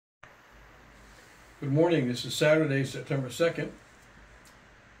Good morning. This is Saturday, September 2nd.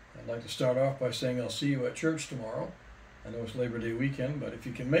 I'd like to start off by saying I'll see you at church tomorrow. I know it's Labor Day weekend, but if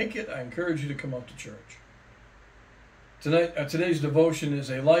you can make it, I encourage you to come out to church. Today's devotion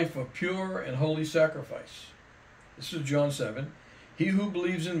is a life of pure and holy sacrifice. This is John 7. He who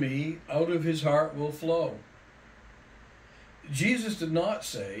believes in me, out of his heart will flow. Jesus did not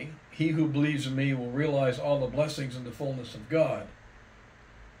say, he who believes in me will realize all the blessings and the fullness of God.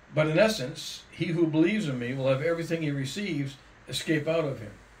 But in essence, he who believes in me will have everything he receives escape out of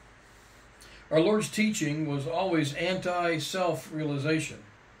him. Our Lord's teaching was always anti-self-realization.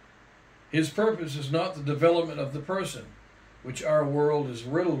 His purpose is not the development of the person, which our world is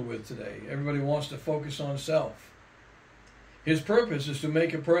riddled with today. Everybody wants to focus on self. His purpose is to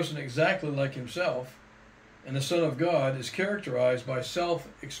make a person exactly like himself, and the Son of God is characterized by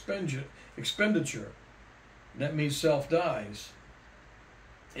self-expenditure. And that means self dies.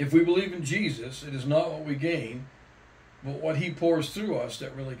 If we believe in Jesus, it is not what we gain, but what he pours through us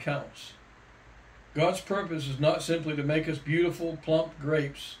that really counts. God's purpose is not simply to make us beautiful, plump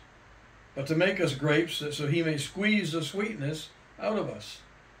grapes, but to make us grapes so he may squeeze the sweetness out of us.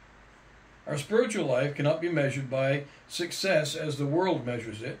 Our spiritual life cannot be measured by success as the world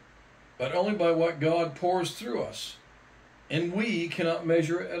measures it, but only by what God pours through us. And we cannot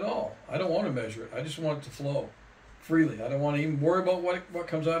measure it at all. I don't want to measure it. I just want it to flow freely. I don't want to even worry about what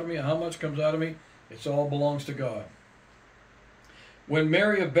comes out of me, how much comes out of me. It all belongs to God. When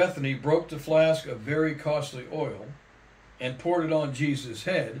Mary of Bethany broke the flask of very costly oil and poured it on Jesus'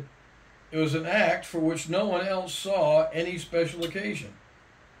 head, it was an act for which no one else saw any special occasion.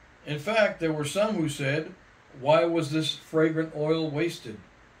 In fact, there were some who said, "Why was this fragrant oil wasted?"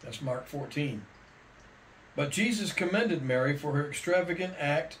 That's Mark 14. But Jesus commended Mary for her extravagant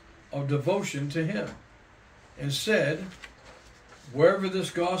act of devotion to him, and said, wherever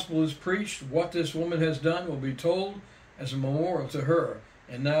this gospel is preached, what this woman has done will be told as a memorial to her.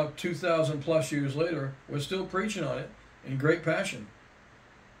 And now, 2,000 plus years later, we're still preaching on it in great passion.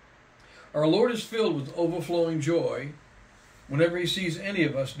 Our Lord is filled with overflowing joy whenever he sees any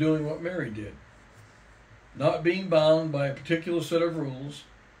of us doing what Mary did. Not being bound by a particular set of rules,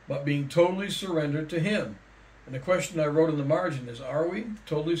 but being totally surrendered to him. And the question I wrote in the margin is, are we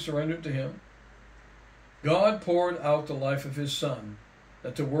totally surrendered to him? God poured out the life of his Son,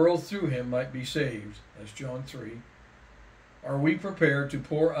 that the world through him might be saved. That's John 3. Are we prepared to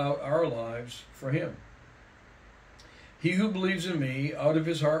pour out our lives for him? He who believes in me, out of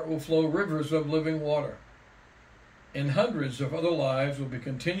his heart will flow rivers of living water, and hundreds of other lives will be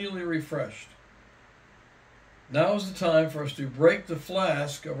continually refreshed. Now is the time for us to break the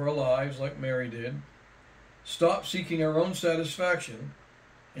flask of our lives like Mary did, stop seeking our own satisfaction,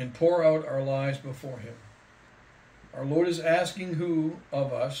 and pour out our lives before him. Our Lord is asking who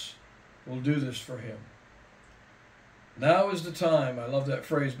of us will do this for him. Now is the time. I love that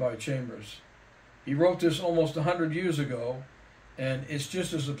phrase by Chambers. He wrote this almost 100 years ago, and it's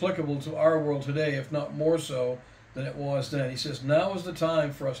just as applicable to our world today, if not more so than it was then. He says, now is the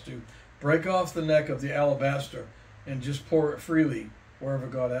time for us to break off the neck of the alabaster and just pour it freely wherever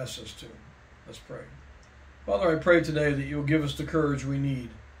God asks us to. Let's pray. Father, I pray today that you'll give us the courage we need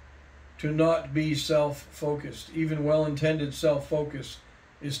to not be self-focused. Even well-intended self-focus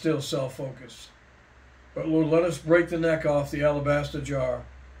is still self-focused. But Lord, let us break the neck off the alabaster jar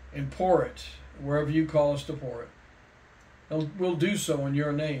and pour it wherever you call us to pour it. And we'll do so in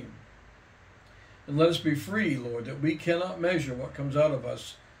your name. And let us be free, Lord, that we cannot measure what comes out of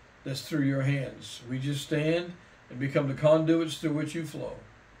us that's through your hands. We just stand and become the conduits through which you flow.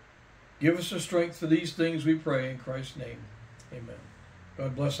 Give us the strength for these things, we pray in Christ's name. Amen.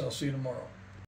 God bless. I'll see you tomorrow.